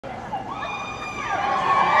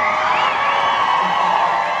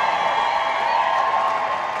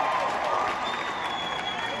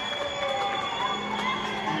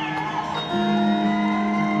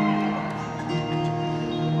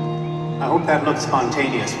hope that looked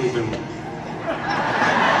spontaneous. We've been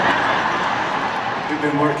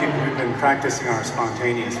practicing our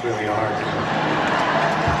spontaneous really hard.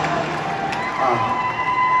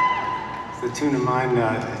 The tune of mine,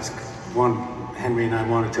 it's one Henry and I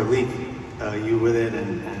wanted to leave you with it,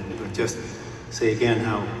 and just say again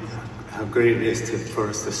how great it is for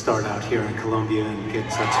us to start out here in Colombia and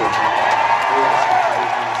get such a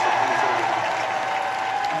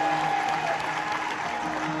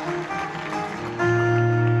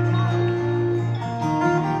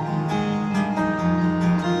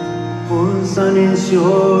the sun is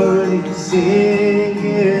surely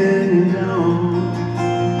sinking down,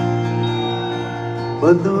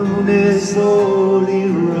 but the moon is slowly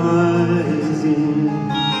rising.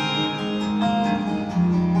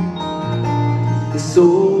 This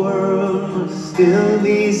whole world must still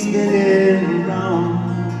be spinning round,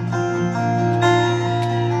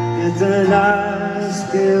 yet that I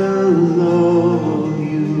still love you.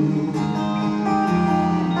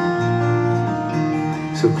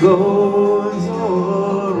 So close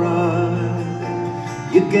your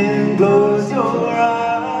eyes, you can close your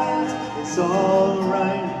eyes, it's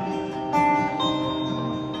alright.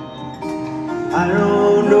 I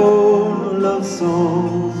don't know no love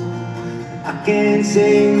songs, I can't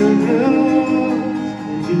sing the blues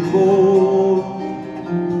anymore,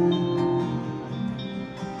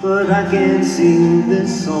 but I can sing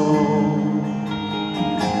this song.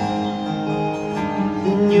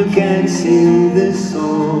 You can sing this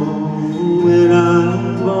song when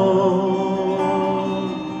I'm gone.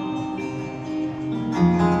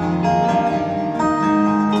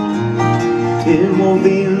 It won't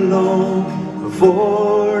be long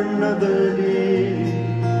before another day.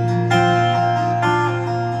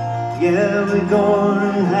 Yeah, we're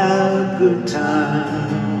gonna have a good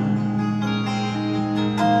time,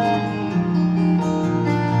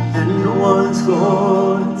 and no one's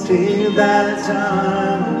gonna take that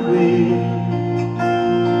time away.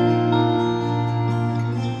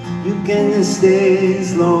 You can stay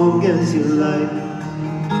as long as you like,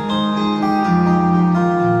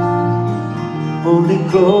 only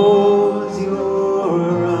close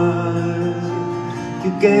your eyes.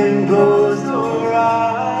 You can close your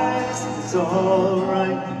eyes, it's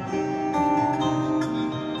alright.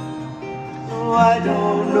 No, I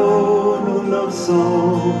don't know no love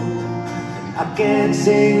song, I can't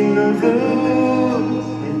sing the blues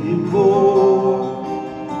anymore.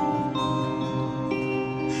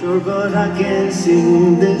 Sure, but I can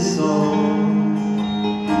sing this song,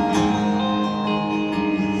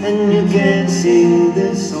 and you can sing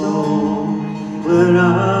this song when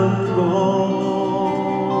I'm gone.